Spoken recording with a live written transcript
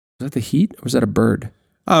that the heat or was that a bird?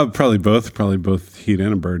 Probably both. Probably both heat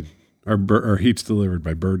and a bird. Our heat's delivered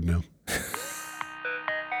by bird now.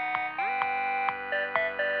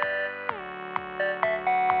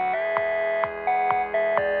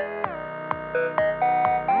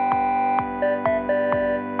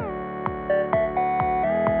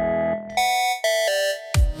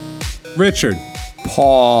 Richard.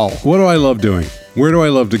 Paul. What do I love doing? Where do I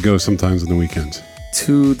love to go sometimes on the weekends?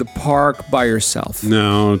 To the park by yourself.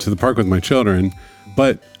 No, to the park with my children,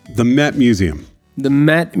 but the Met Museum. The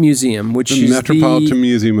Met Museum, which The is Metropolitan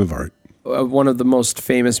Museum of Art. One of the most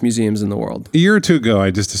famous museums in the world. A year or two ago,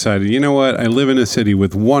 I just decided, you know what? I live in a city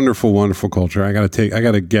with wonderful, wonderful culture. I got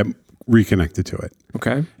to get reconnected to it.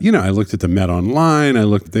 Okay. You know, I looked at the Met online.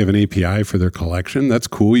 They have an API for their collection. That's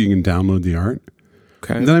cool. You can download the art.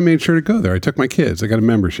 Okay. And then I made sure to go there. I took my kids. I got a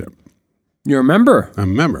membership. You're a member? I'm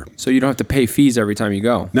a member. So you don't have to pay fees every time you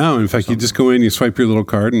go? No, in fact, you just go in, you swipe your little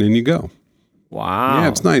card, and then you go. Wow. Yeah,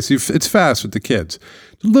 it's nice. It's fast with the kids.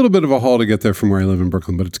 A little bit of a haul to get there from where I live in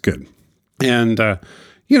Brooklyn, but it's good. And,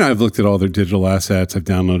 I've looked at all their digital assets. I've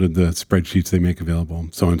downloaded the spreadsheets they make available,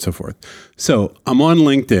 so on and so forth. So I'm on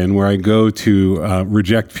LinkedIn where I go to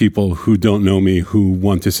reject people who don't know me, who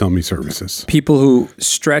want to sell me services. People who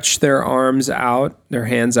stretch their arms out, their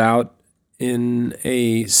hands out in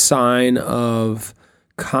a sign of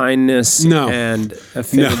kindness and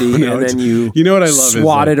affinity, and then you know what I love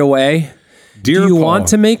swat it away. Dear Do you Paul, want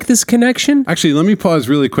to make this connection? Actually, let me pause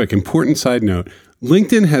really quick. Important side note.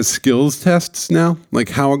 LinkedIn has skills tests now. Like,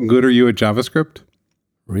 how good are you at JavaScript?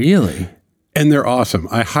 Really? And they're awesome.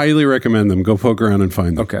 I highly recommend them. Go poke around and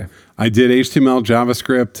find them. Okay. I did HTML,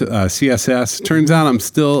 JavaScript, CSS. Turns out I'm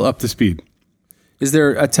still up to speed. Is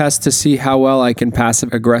there a test to see how well I can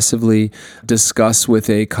passive-aggressively discuss with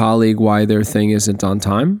a colleague why their thing isn't on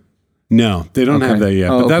time? No, they don't have that yet.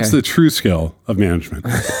 But that's the true skill of management.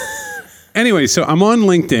 Anyway, so I'm on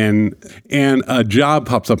LinkedIn and a job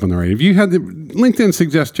pops up on the right. Have you had LinkedIn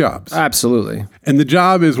suggest jobs? Absolutely. And the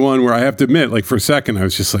job is one where I have to admit, like for a second, I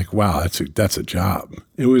was just like, wow, that's a job.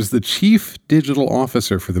 It was the chief digital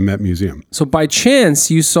officer for the Met Museum. So by chance,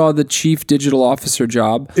 you saw the chief digital officer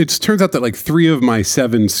job. It turns out that like 3 of my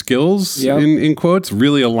 7 skills, in quotes,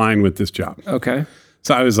 really align with this job. Okay.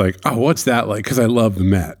 So I was like, oh, what's that like? Because I love the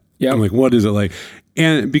Met. Yep. I'm like, what is it like?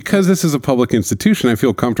 And because this is a public institution, I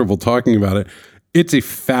feel comfortable talking about it. It's a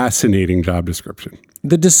fascinating job description.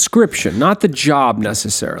 The description, not the job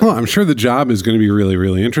necessarily. Well, I'm sure the job is going to be really,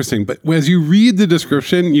 really interesting. But as you read the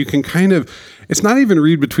description, you can it's not even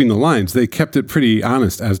read between the lines. They kept it pretty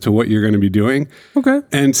honest as to what you're going to be doing. Okay.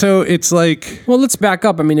 And so it's like... Well, let's back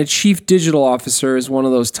up. I mean, a chief digital officer is one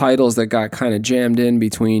of those titles that got kind of jammed in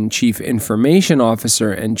between chief information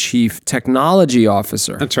officer and chief technology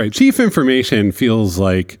officer. That's right. Chief information feels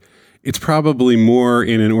like it's probably more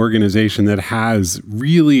in an organization that has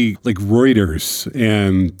really like Reuters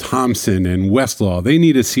and Thomson and Westlaw. They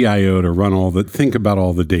need a CIO to think about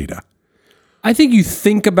all the data. I think you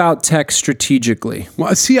think about tech strategically.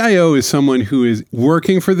 Well, a CIO is someone who is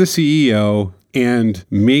working for the CEO and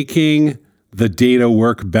making the data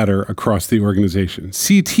work better across the organization.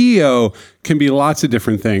 CTO can be lots of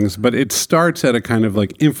different things, but it starts at a kind of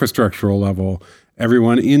like infrastructural level.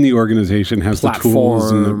 Everyone in the organization has platform, the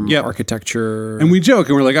tools and the architecture. And we joke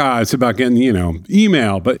and we're like, it's about getting,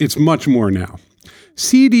 email, but it's much more now.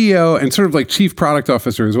 CDO and sort of like chief product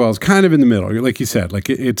officer as well is kind of in the middle. Like you said, like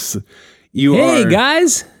it's... Hey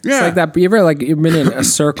guys, yeah. It's like that. You ever you've been in a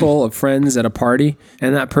circle of friends at a party,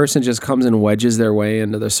 and that person just comes and wedges their way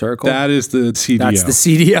into the circle? That is the CDO. That's the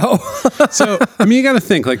CDO. So I mean, you got to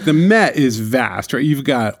think like the Met is vast, right? You've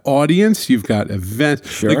got audience, you've got events.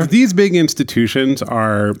 Sure. Like these big institutions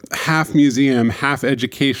are half museum, half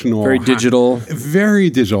educational, very digital,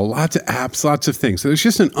 lots of apps, lots of things. So there's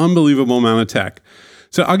just an unbelievable amount of tech.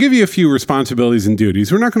 So I'll give you a few responsibilities and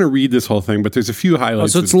duties. We're not going to read this whole thing, but there's a few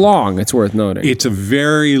highlights. So it's long. It's worth noting. It's a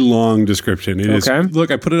very long description. It is.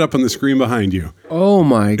 Look, I put it up on the screen behind you. Oh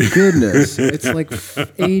my goodness. It's like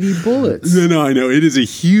 80 bullets. No, I know. It is a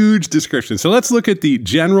huge description. So let's look at the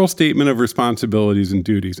general statement of responsibilities and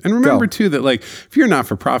duties. And remember too that like if you're not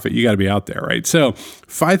for profit, you got to be out there, right? So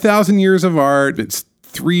 5,000 years of art, it's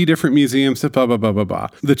 3 different museums, blah, blah, blah, blah, blah.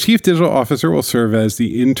 The chief digital officer will serve as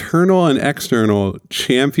the internal and external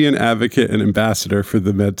champion, advocate, and ambassador for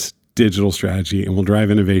the Met's digital strategy and will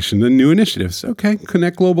drive innovation and new initiatives. Okay,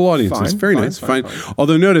 connect global audiences. Very nice. Fine.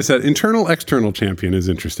 Although notice that external champion is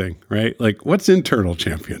interesting, right? Like what's internal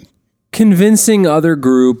champion? Convincing other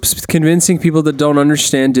groups, convincing people that don't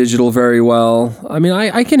understand digital very well. I mean,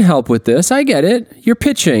 I can help with this. I get it. You're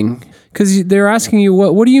pitching. Because they're asking you,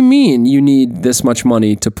 what do you mean you need this much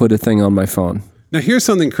money to put a thing on my phone? Now, here's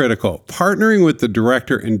something critical. Partnering with the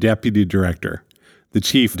director and deputy director, the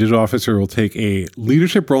chief digital officer will take a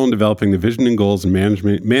leadership role in developing the vision and goals and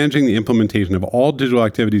managing the implementation of all digital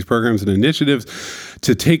activities, programs, and initiatives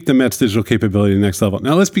to take the Met's digital capability to the next level.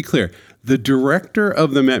 Now, let's be clear. The director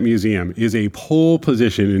of the Met Museum is a pole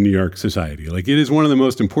position in New York society. Like, it is one of the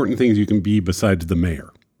most important things you can be besides the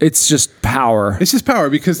mayor. It's just power. It's just power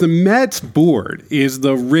because the Met's board is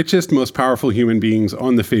the richest, most powerful human beings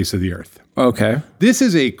on the face of the earth. Okay. This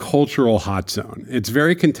is a cultural hot zone. It's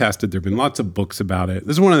very contested. There have been lots of books about it.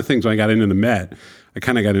 This is one of the things when I got into the Met, I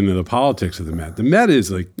kind of got into the politics of the Met. The Met is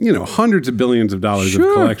like, hundreds of billions of dollars of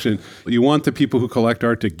collection. You want the people who collect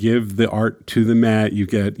art to give the art to the Met. You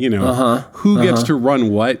get, who gets to run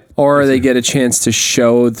what. Or they get a chance to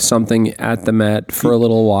show something at the Met for a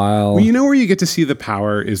little while. Well, you know where you get to see the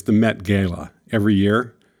power is the Met Gala every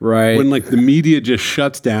year. Right. When like the media just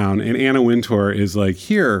shuts down and Anna Wintour is like,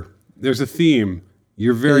 here, there's a theme.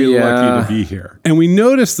 You're very lucky to be here. And we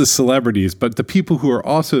notice the celebrities, but the people who are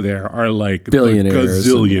also there are like billionaires,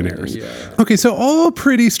 gazillionaires. Okay, so all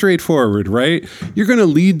pretty straightforward, right? You're going to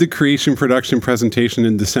lead the creation, production, presentation,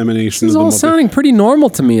 and dissemination. This is all sounding pretty normal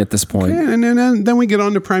to me at this point. Yeah, and then we get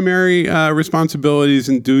on to primary responsibilities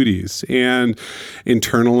and duties and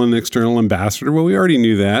internal and external ambassador. Well, we already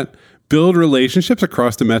knew that. Build relationships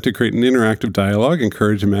across the Met to create an interactive dialogue,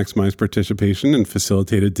 encourage and maximize participation, and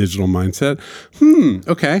facilitate a digital mindset.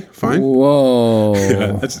 Okay, fine. Whoa.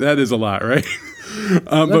 Yeah, that is a lot, right?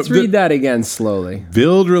 Let's read that again slowly.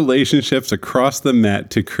 Build relationships across the Met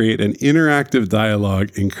to create an interactive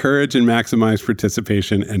dialogue, encourage and maximize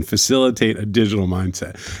participation, and facilitate a digital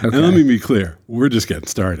mindset. Okay. And let me be clear, we're just getting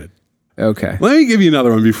started. Okay. Let me give you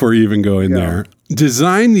another one before you even go in there.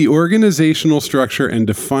 Design the organizational structure and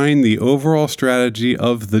define the overall strategy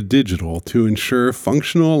of the digital to ensure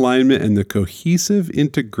functional alignment and the cohesive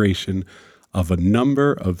integration of a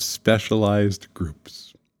number of specialized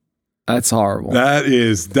groups. That's horrible.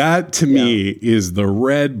 That to me is the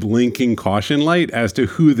red blinking caution light as to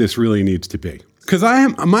who this really needs to be. Because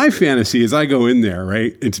my fantasy is I go in there,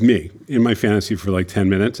 right? It's me in my fantasy for like 10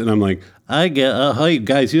 minutes. And I'm like, hi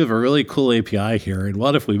guys, you have a really cool API here. And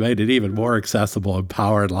what if we made it even more accessible and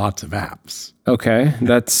powered lots of apps? Okay.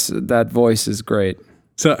 That voice is great.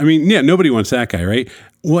 So, I mean, yeah, nobody wants that guy, right?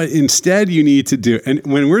 What instead you need to do, and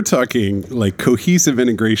when we're talking like cohesive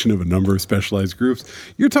integration of a number of specialized groups,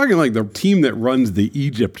 you're talking like the team that runs the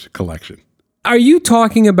Egypt collection. Are you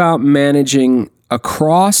talking about managing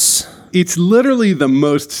across? It's literally the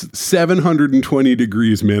most 720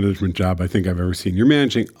 degrees management job I think I've ever seen. You're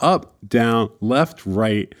managing up, down, left,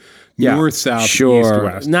 right, north, south, east,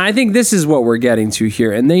 west. Now, I think this is what we're getting to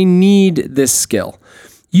here, and they need this skill.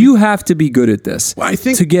 You have to be good at this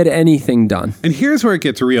to get anything done. And here's where it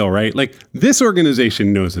gets real, right? Like, this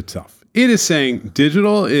organization knows itself. It is saying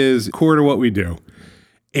digital is core to what we do.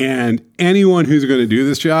 And anyone who's going to do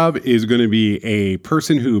this job is going to be a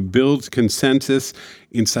person who builds consensus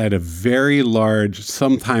inside of very large,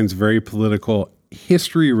 sometimes very political,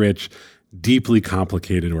 history-rich, deeply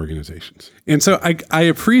complicated organizations. And so I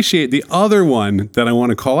appreciate the other one that I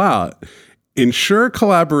want to call out. Ensure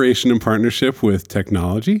collaboration and partnership with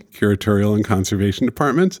technology, curatorial and conservation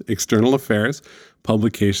departments, external affairs,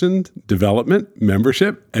 publication, development,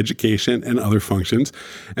 membership, education, and other functions,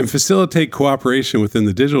 and facilitate cooperation within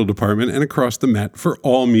the digital department and across the Met for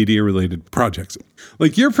all media-related projects.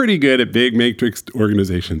 Like, you're pretty good at big matrix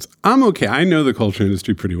organizations. I'm okay. I know the culture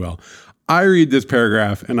industry pretty well. I read this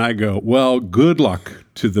paragraph and I go, well, good luck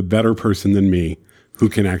to the better person than me who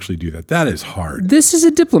can actually do that. That is hard. This is a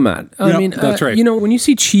diplomat. I mean, that's right. When you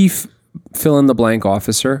see chief fill in the blank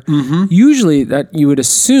officer, usually that you would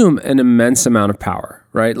assume an immense amount of power,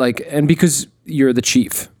 right? Like, and because you're the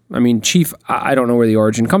chief. I mean, chief, I don't know where the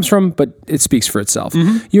origin comes from, but it speaks for itself.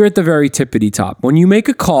 You're at the very tippity top. When you make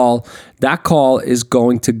a call, that call is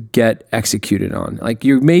going to get executed on. Like,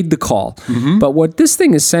 you made the call. But what this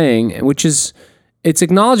thing is saying, which is, it's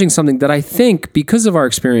acknowledging something that I think, because of our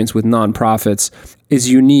experience with nonprofits,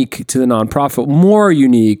 is unique to the nonprofit, more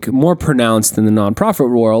unique, more pronounced in the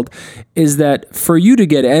nonprofit world, is that for you to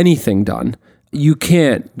get anything done, you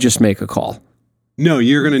can't just make a call. No,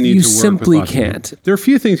 you're going to need to work with simply can't. There are a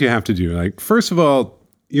few things you have to do. Like, first of all,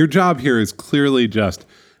 your job here is clearly just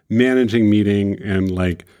managing meeting and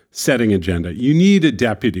like setting agenda. You need a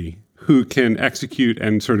deputy who can execute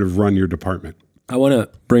and sort of run your department. I want to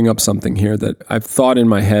bring up something here that I've thought in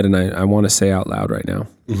my head and I want to say out loud right now.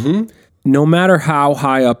 No matter how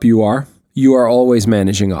high up you are always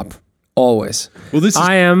managing up. Always. Well,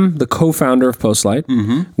 I am the co-founder of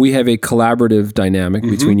Postlight. We have a collaborative dynamic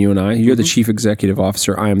between you and I. You're the chief executive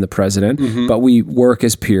officer. I am the president. But we work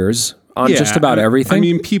as peers. on just about everything. I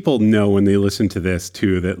mean, people know when they listen to this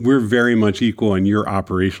too that we're very much equal, and you're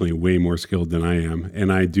operationally way more skilled than I am,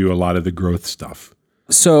 and I do a lot of the growth stuff.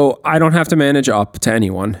 So I don't have to manage up to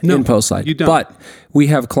anyone in Postlight. You don't. But we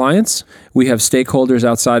have clients, we have stakeholders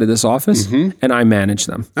outside of this office, and I manage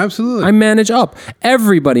them. Absolutely. I manage up.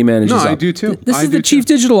 Everybody manages up. I do too. This is the chief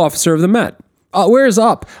digital officer of the Met. Where is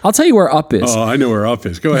Up? I'll tell you where Up is. Oh, I know where Up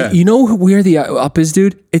is. Go ahead. You know where the Up is,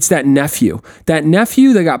 dude? It's that nephew. That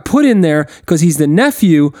nephew that got put in there because he's the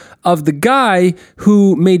nephew of the guy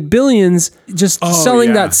who made billions just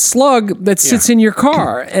selling that slug that sits in your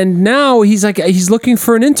car. And now he's looking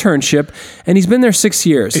for an internship, and he's been there 6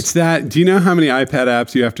 years. It's that. Do you know how many iPad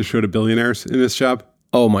apps you have to show to billionaires in this job?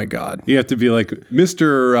 Oh my God. You have to be like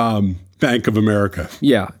Mr. Bank of America.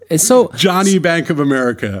 Yeah. And so Johnny Bank of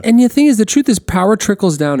America. And the thing is, the truth is power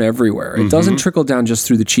trickles down everywhere. It doesn't trickle down just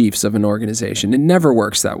through the chiefs of an organization. It never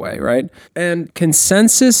works that way, right? And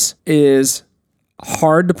consensus is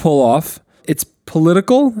hard to pull off. It's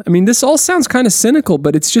political. I mean, this all sounds kind of cynical,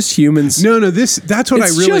 but it's just humans. No, that's what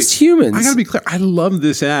it's just humans. I gotta be clear. I love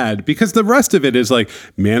this ad because the rest of it is like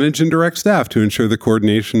manage and direct staff to ensure the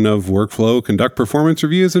coordination of workflow, conduct performance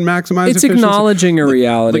reviews, and maximize efficiency. It's acknowledging a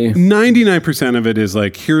reality. Like 99% of it is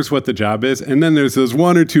like, here's what the job is. And then there's those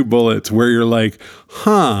 1 or 2 bullets where you're like,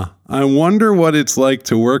 I wonder what it's like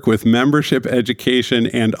to work with membership, education,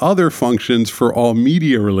 and other functions for all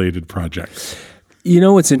media-related projects. You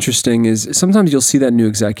know what's interesting is sometimes you'll see that new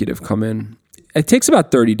executive come in. It takes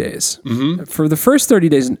about 30 days. For the first 30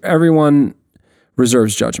 days, everyone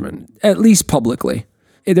reserves judgment, at least publicly.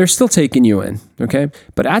 They're still taking you in, okay?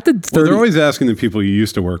 But at the 30... they're always asking the people you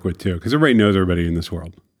used to work with too, because everybody knows everybody in this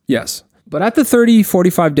world. Yes. But at the 30,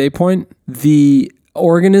 45 day point, the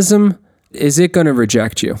organism... is it going to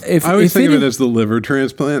reject you? I always think of it as the liver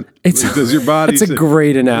transplant. Does your body? It's a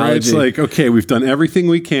great analogy. It's like, okay, we've done everything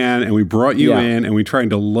we can, and we brought you in, and we tried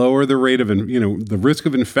to lower the rate of, the risk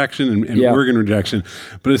of infection and organ rejection.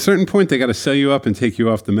 But at a certain point, they got to sell you up and take you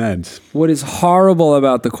off the meds. What is horrible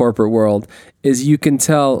about the corporate world is you can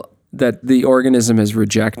tell that the organism has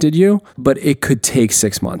rejected you, but it could take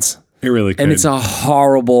 6 months. It really could. And it's a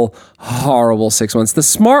horrible, horrible 6 months. The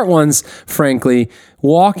smart ones, frankly,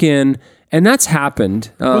 walk in. And that's happened.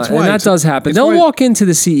 And that does happen. They'll walk into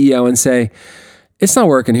the CEO and say, it's not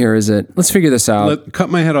working here, is it? Let's figure this out. Cut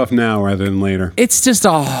my head off now rather than later. It's just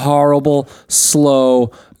a horrible,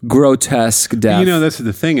 slow, grotesque death. That's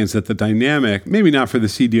the thing is that the dynamic, maybe not for the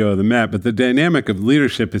CDO of the Met, but the dynamic of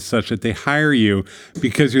leadership is such that they hire you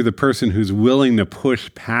because you're the person who's willing to push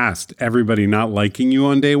past everybody not liking you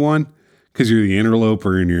on day one because you're the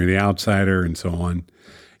interloper and you're the outsider and so on.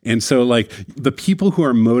 And so like the people who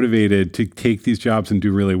are motivated to take these jobs and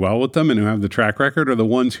do really well with them and who have the track record are the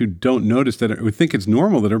ones who don't notice that, who think it's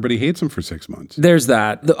normal that everybody hates them for 6 months. There's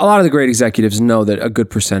that. A lot of the great executives know that a good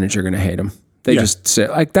percentage are going to hate them. They just say,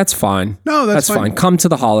 like, that's fine. No, that's fine. Come to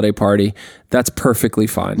the holiday party. That's perfectly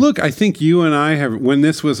fine. Look, I think you and I have, when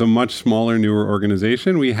this was a much smaller, newer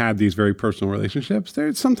organization, we had these very personal relationships.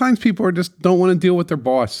 Sometimes people are just don't want to deal with their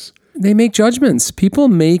boss. They make judgments. People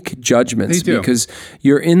make judgments They do. Because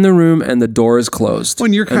you're in the room and the door is closed.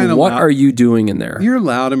 When you're kind of what are you doing in there? You're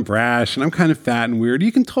loud and brash, and I'm kind of fat and weird.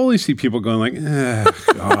 You can totally see people going like,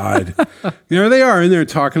 God. There they are in there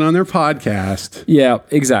talking on their podcast. Yeah,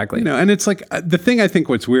 exactly. And it's like, the thing I think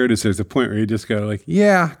what's weird is there's a point where you just go like,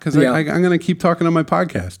 because I'm going to keep talking on my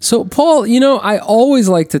podcast. So, Paul, I always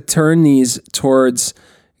like to turn these towards,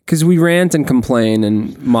 because we rant and complain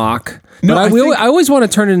and mock. But I always want to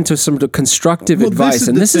turn it into some constructive advice,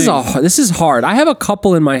 and this is hard. I have a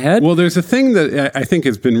couple in my head. Well, there's a thing that I think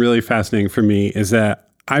has been really fascinating for me is that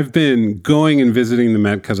I've been going and visiting the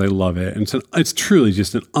Met because I love it. And so it's truly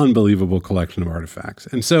just an unbelievable collection of artifacts.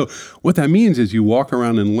 And so what that means is you walk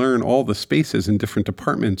around and learn all the spaces in different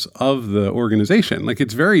departments of the organization. Like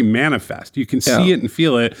it's very manifest. You can see it and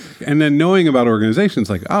feel it. And then knowing about organizations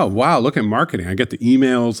like, oh, wow, look at marketing. I get the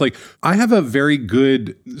emails. Like I have a very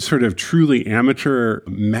good sort of truly amateur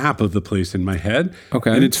map of the place in my head.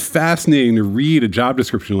 Okay. And it's fascinating to read a job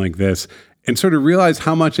description like this and sort of realize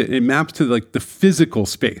how much it maps to like the physical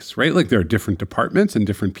space, right? Like there are different departments and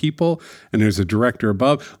different people, and there's a director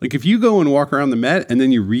above. Like if you go and walk around the Met and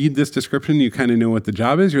then you read this description, you kind of know what the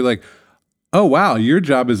job is. You're like, oh, wow, your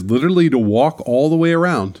job is literally to walk all the way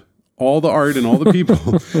around all the art and all the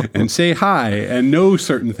people and say hi and know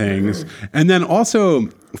certain things. And then also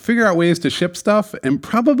figure out ways to ship stuff. And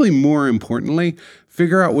probably more importantly,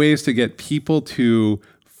 figure out ways to get people to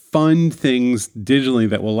fund things digitally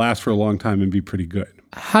that will last for a long time and be pretty good.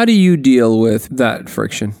 How do you deal with that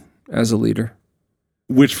friction as a leader?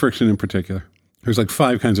 Which friction in particular? There's like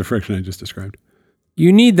 5 kinds of friction I just described.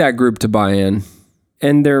 you need that group to buy in,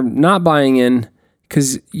 and they're not buying in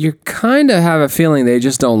because you kind of have a feeling they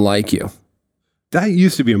just don't like you. That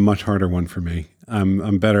used to be a much harder one for me.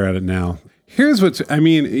 I'm better at it now. Here's what's, I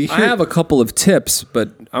have a couple of tips,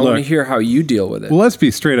 but I want to hear how you deal with it. Well, let's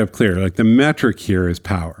be straight up clear. Like the metric here is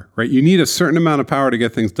power, right? You need a certain amount of power to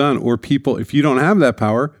get things done, or people, if you don't have that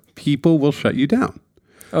power, people will shut you down.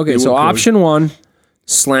 Okay, so option one,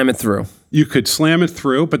 slam it through. You could slam it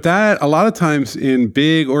through, but that a lot of times in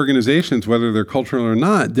big organizations, whether they're cultural or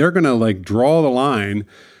not, they're going to like draw the line.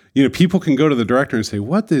 You know, people can go to the director and say,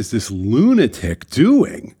 what is this lunatic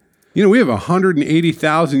doing? You know, we have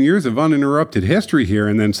 180,000 years of uninterrupted history here,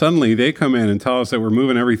 and then suddenly they come in and tell us that we're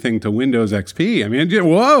moving everything to Windows XP. I mean,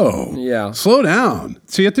 whoa, yeah, slow down.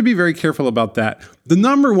 So you have to be very careful about that. The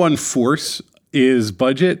number one force is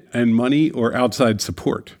budget and money or outside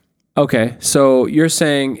support. Okay, so you're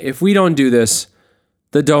saying if we don't do this,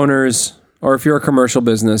 the donors, or if you're a commercial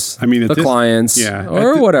business, the clients,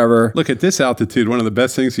 or whatever. Look, at this altitude, one of the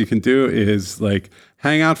best things you can do is like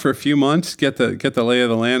hang out for a few months, get the lay of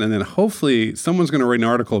the land, and then hopefully someone's going to write an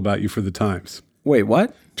article about you for the Times. Wait,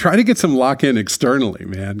 what? Try to get some lock-in externally,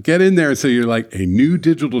 man. Get in there and say you're like a new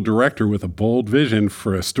digital director with a bold vision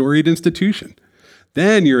for a storied institution.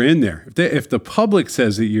 Then you're in there. If the public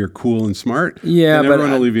says that you're cool and smart, then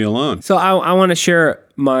everyone will leave you alone. So I want to share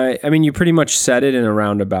you pretty much said it in a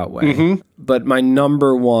roundabout way, but my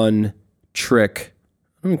number one trick,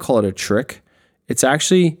 I don't even call it a trick. It's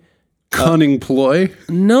actually cunning ploy.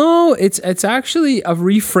 No, it's actually a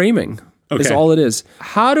reframing. Okay. Is all it is.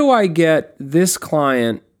 How do I get this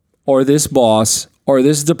client or this boss or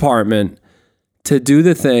this department to do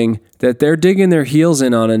the thing that they're digging their heels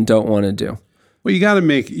in on and don't want to do? Well,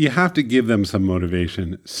 you have to give them some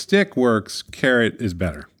motivation. Stick works, carrot is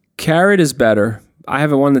better. Carrot is better. I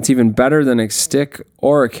have one that's even better than a stick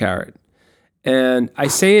or a carrot. And I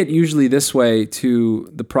say it usually this way to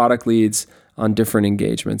the product leads on different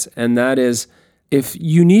engagements. And that is, if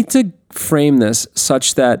you need to frame this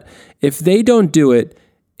such that if they don't do it,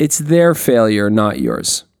 it's their failure, not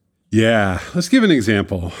yours. Yeah. Let's give an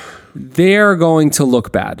example. They're going to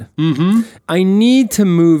look bad. Mm-hmm. I need to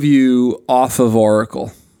move you off of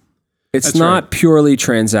Oracle. It's not purely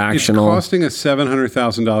transactional. It's costing us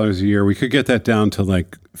 $700,000 a year. We could get that down to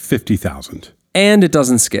like $50,000. And it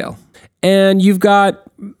doesn't scale. And you've got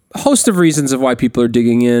a host of reasons of why people are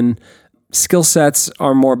digging in. Skill sets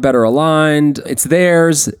are better aligned. It's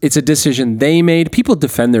theirs. It's a decision they made. People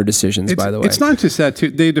defend their decisions, by the way. It's not just that, too.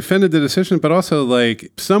 They defended the decision, but also like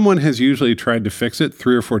someone has usually tried to fix it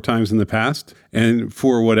 3 or 4 times in the past. And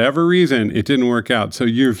for whatever reason, it didn't work out. So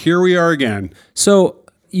here we are again. So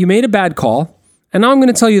you made a bad call, and now I'm going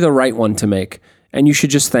to tell you the right one to make, and you should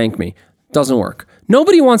just thank me. Doesn't work.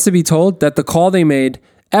 Nobody wants to be told that the call they made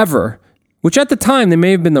ever, which at the time they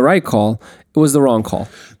may have been the right call, it was the wrong call.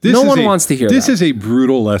 No one wants to hear that. This is a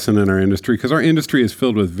brutal lesson in our industry because our industry is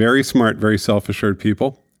filled with very smart, very self-assured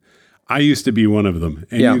people. I used to be one of them.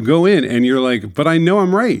 And you go in and you're like, but I know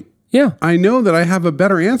I'm right. Yeah. I know that I have a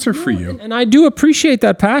better answer for you. And I do appreciate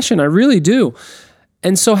that passion. I really do.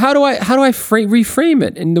 And so how do I reframe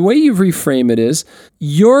it? And the way you reframe it is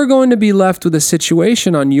you're going to be left with a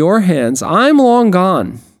situation on your hands. I'm long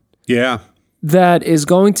gone. Yeah. That is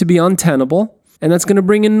going to be untenable. And that's going to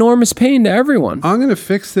bring enormous pain to everyone. I'm going to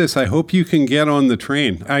fix this. I hope you can get on the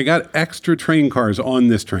train. I got extra train cars on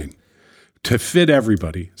this train to fit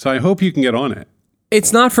everybody. So I hope you can get on it.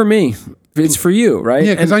 It's not for me. It's for you, right?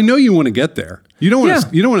 Yeah, because I know you want to get there. You don't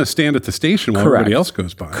want to stand at the station while everybody else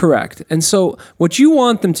goes by. Correct. And so what you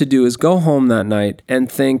want them to do is go home that night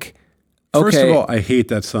and think, okay. First of all, I hate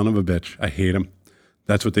that son of a bitch. I hate him.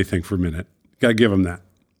 That's what they think for a minute. Got to give them that.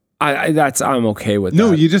 I'm okay with that.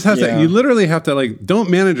 No, you just have to. You literally have to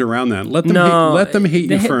don't manage around that. Let them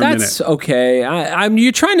hate you for a minute. That's okay.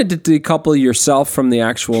 You're trying to decouple yourself from the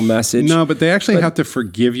actual message. No, but they actually have to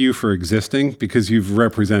forgive you for existing because you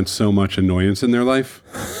represent so much annoyance in their life.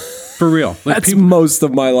 For real. That's most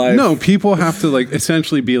of my life. No, people have to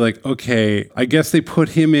essentially be like, okay, I guess they put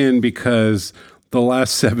him in because the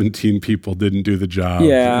last 17 people didn't do the job.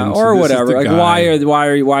 Yeah, and so or whatever. Like,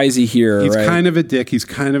 why is he here? He's kind of a dick. He's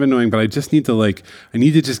kind of annoying, but I just need to I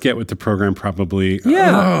need to just get with the program probably.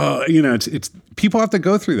 Yeah. It's people have to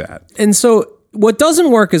go through that. And so what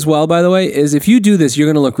doesn't work as well, by the way, is if you do this, you're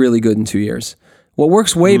going to look really good in 2 years. What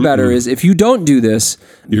works way better is if you don't do this,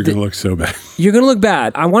 you're going to look so bad. You're going to look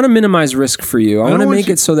bad. I want to minimize risk for you. I want to make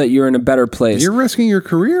it so that you're in a better place. You're risking your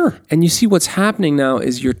career. And you see what's happening now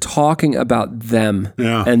is you're talking about them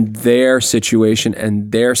and their situation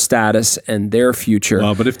and their status and their future.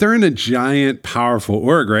 Well, but if they're in a giant, powerful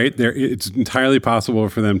org, right, it's entirely possible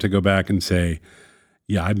for them to go back and say,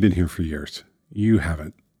 yeah, I've been here for years. You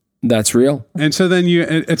haven't. That's real. And so then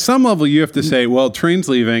at some level, you have to say, well, train's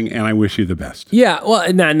leaving and I wish you the best. Yeah, well,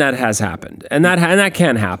 and that has happened. And that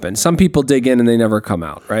can happen. Some people dig in and they never come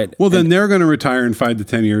out, right? Well, then they're going to retire in 5 to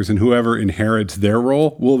 10 years, and whoever inherits their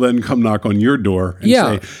role will then come knock on your door and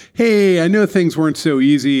say, hey, I know things weren't so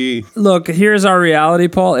easy. Look, here's our reality,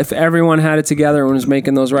 Paul. If everyone had it together and was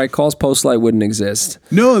making those right calls, Postlight wouldn't exist.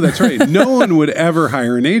 No, that's right. No one would ever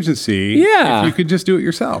hire an agency if you could just do it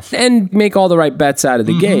yourself. And make all the right bets out of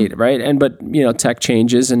the gate. Right. But tech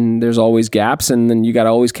changes and there's always gaps and then you got to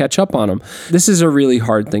always catch up on them. This is a really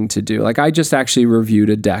hard thing to do. Like I just actually reviewed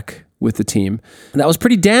a deck with the team and that was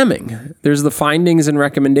pretty damning. There's the findings and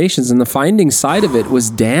recommendations and the findings side of it was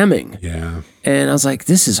damning. Yeah. And I was like,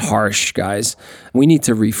 this is harsh, guys. We need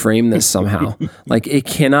to reframe this somehow. Like it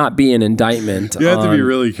cannot be an indictment. You have to be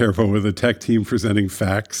really careful with a tech team presenting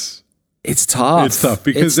facts. It's tough. It's tough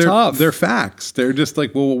because they're facts. They're just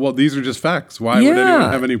like, well, these are just facts. Why would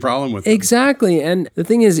anyone have any problem with them? Exactly. And the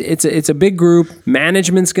thing is, it's a big group.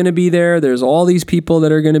 Management's going to be there. There's all these people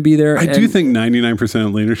that are going to be there. I do think 99%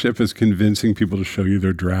 of leadership is convincing people to show you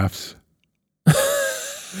their drafts.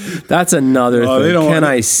 That's another thing. Can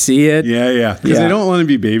I see it? Yeah. Because they don't want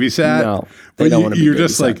to be babysat. No, they don't want to be babysat. You're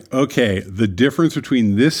just like, okay, the difference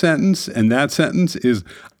between this sentence and that sentence is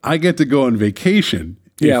I get to go on vacation.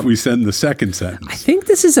 If we send the second sentence. I think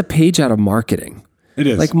this is a page out of marketing. It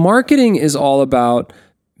is. Like marketing is all about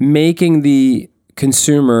making the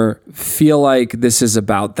consumer feel like this is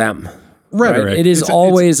about them. Rhetoric. Right? It is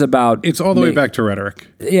always about... It's all the way back to rhetoric.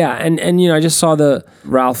 Yeah. And I just saw the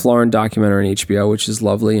Ralph Lauren documentary on HBO, which is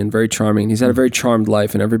lovely and very charming. He's had a very charmed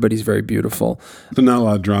life and everybody's very beautiful. So not a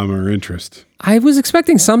lot of drama or interest. I was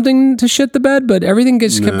expecting something to shit the bed, but everything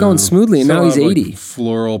just kept going smoothly. And now he's 80. Like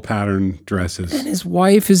floral pattern dresses. And his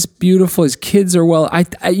wife is beautiful. His kids are well. I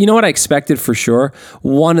you know what I expected for sure?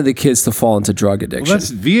 One of the kids to fall into drug addiction. Well,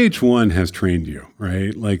 that's VH1 has trained you,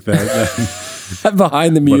 right? Like that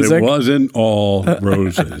behind the music. But it wasn't all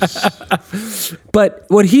roses. But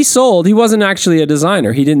what he sold, he wasn't actually a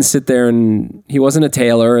designer. He didn't sit there and he wasn't a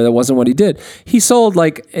tailor. That wasn't what he did. He sold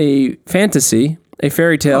like a fantasy, a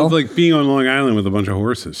fairy tale. Of like being on Long Island with a bunch of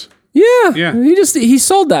horses. Yeah. He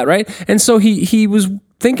sold that, right? And so he was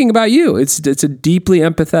thinking about you. It's a deeply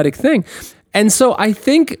empathetic thing. And so I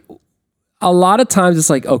think a lot of times it's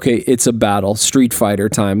like, okay, it's a battle, Street Fighter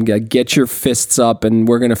time. Get your fists up and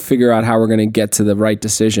we're going to figure out how we're going to get to the right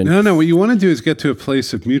decision. No. What you want to do is get to a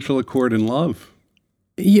place of mutual accord and love.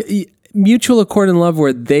 Mutual accord and love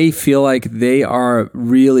where they feel like they are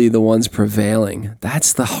really the ones prevailing.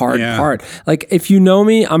 That's the hard part. Like if you know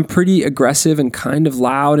me, I'm pretty aggressive and kind of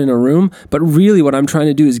loud in a room, but really what I'm trying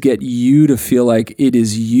to do is get you to feel like it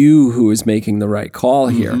is you who is making the right call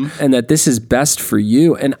here and that this is best for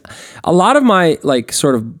you. And a lot of my like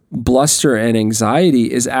sort of bluster and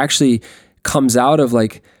anxiety is actually comes out of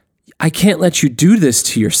like, I can't let you do this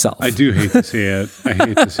to yourself. I do hate to see it. I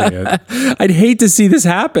hate to see it. I'd hate to see this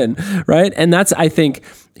happen, right? And that's, I think,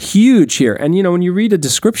 huge here. And, when you read a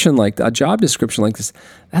description like a job description like this,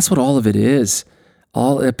 that's what all of it is.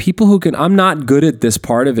 All people who can, I'm not good at this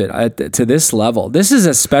part of it to this level. This is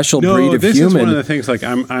a special breed of this human. Is one of the things, like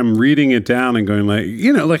I'm reading it down and going like,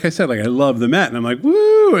 like I said, like I love the Met and I'm like,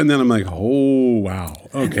 woo. And then I'm like, oh, wow.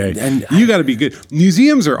 Okay. And you got to be good.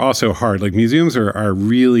 Museums are also hard. Like museums are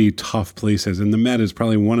really tough places. And the Met is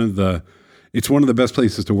probably one of the best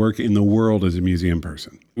places to work in the world as a museum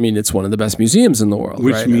person. I mean, it's one of the best museums in the world.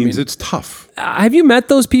 Which means it's tough. Have you met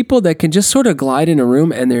those people that can just sort of glide in a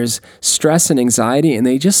room and there's stress and anxiety and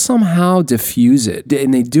they just somehow diffuse it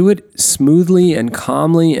and they do it smoothly and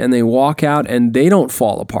calmly and they walk out and they don't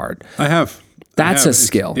fall apart? I have. That's a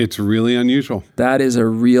skill. It's really unusual. That is a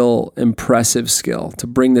real impressive skill to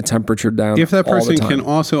bring the temperature down. If that person can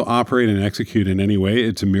also operate and execute in any way,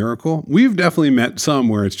 it's a miracle. We've definitely met some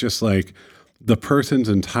where it's just like, the person's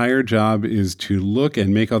entire job is to look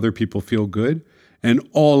and make other people feel good, and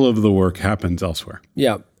all of the work happens elsewhere.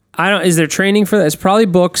 Yeah. Is there training for that? It's probably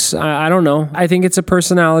books. I don't know. I think it's a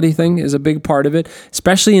personality thing is a big part of it,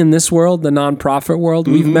 especially in this world, the nonprofit world.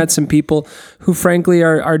 We've met some people who frankly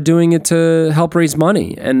are doing it to help raise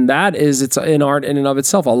money. And it's an art in and of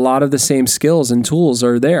itself. A lot of the same skills and tools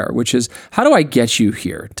are there, which is how do I get you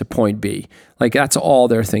here to point B? Like that's all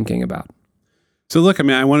they're thinking about. So look,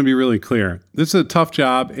 I want to be really clear. This is a tough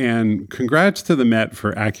job, and congrats to the Met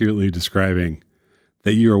for accurately describing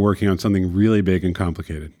that you are working on something really big and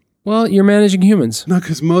complicated. Well, you're managing humans. No,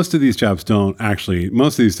 because most of these jobs most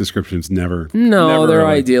of these descriptions never. No, they're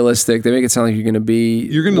idealistic. They make it sound like you're going to be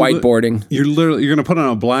whiteboarding. You're going to put on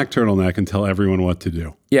a black turtleneck and tell everyone what to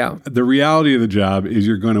do. Yeah. The reality of the job is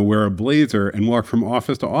you're going to wear a blazer and walk from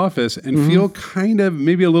office to office and feel kind of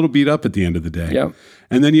maybe a little beat up at the end of the day. Yep.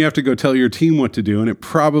 And then you have to go tell your team what to do, and it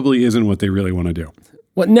probably isn't what they really want to do.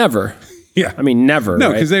 What? Never. Yeah. I mean, never.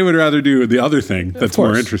 No, because they would rather do the other thing that's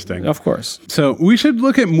more interesting. Of course. So we should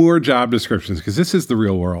look at more job descriptions because this is the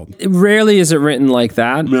real world. Rarely is it written like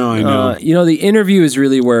that. No, I know. The interview is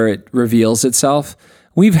really where it reveals itself.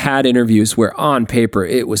 We've had interviews where on paper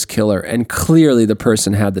it was killer and clearly the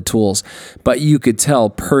person had the tools, but you could tell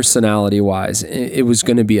personality-wise it was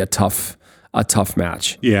going to be a tough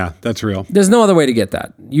match. Yeah, that's real. There's no other way to get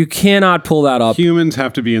that. You cannot pull that up. Humans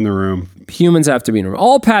have to be in the room. Humans have to be in the room.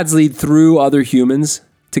 All paths lead through other humans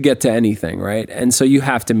to get to anything, right? And so you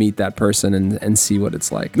have to meet that person and see what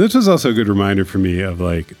it's like. This was also a good reminder for me of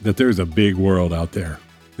that there's a big world out there.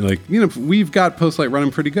 We've got Postlight running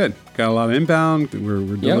pretty good. Got a lot of inbound.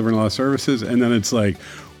 We're delivering a lot of services. And then it's like,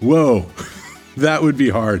 whoa, that would be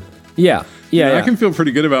hard. Yeah. Yeah, I can feel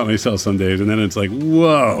pretty good about myself some days, and then it's like,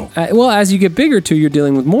 whoa. Well, as you get bigger, too, you're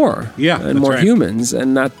dealing with more. Yeah, and more humans,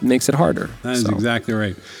 and that makes it harder. That is exactly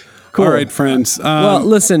right. Cool. All right, friends. Well,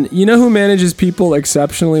 listen, you know who manages people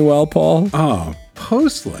exceptionally well, Paul? Oh,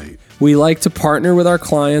 Postlight. We like to partner with our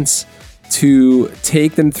clients to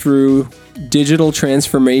take them through digital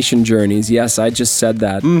transformation journeys. Yes, I just said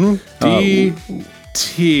that.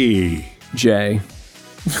 DT.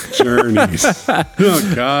 Journeys.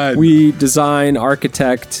 Oh, God. We design,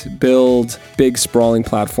 architect, build big sprawling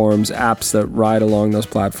platforms, apps that ride along those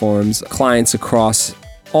platforms, clients across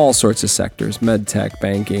all sorts of sectors, med tech,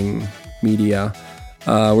 banking, media.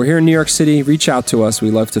 We're here in New York City. Reach out to us.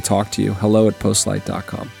 We love to talk to you.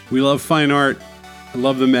 hello@postlight.com. We love fine art. I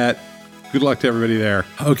love the Met. Good luck to everybody there.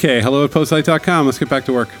 Okay, hello@postlight.com. Let's get back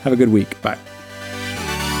to work. Have a good week. Bye.